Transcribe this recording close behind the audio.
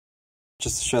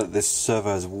Just to show that this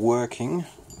servo is working,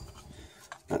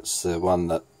 that's the one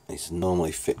that is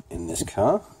normally fit in this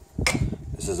car.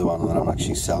 This is the one that I'm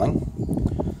actually selling.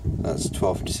 That's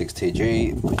 1256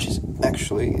 TG, which is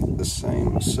actually the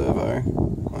same servo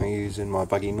I use in my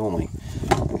buggy normally.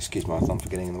 Excuse my thumb for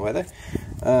getting in the way there.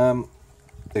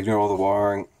 Ignore all the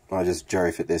wiring. I just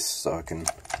jerry fit this so I can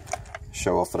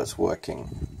show off that it's working.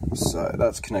 So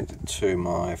that's connected to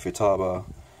my Futaba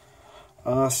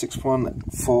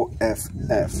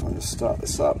R614FF. I'll just start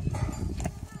this up.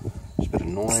 It's a bit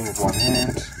annoying with one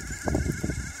hand.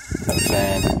 That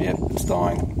fan, yep, it's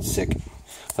dying, it's sick.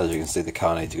 As you can see, the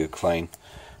car needs to go clean.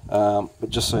 But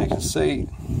just so you can see,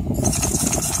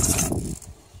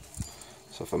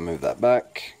 so if I move that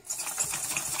back,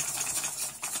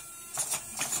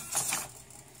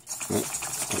 the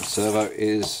servo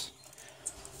is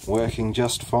working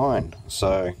just fine.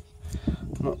 So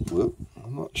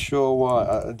I'm not sure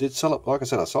why. I did sell it, like I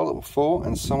said, I sold it before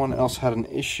and someone else had an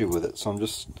issue with it, so I'm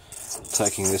just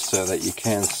taking this so that you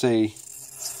can see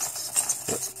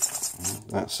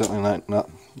that certainly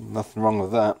nothing wrong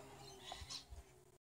with that.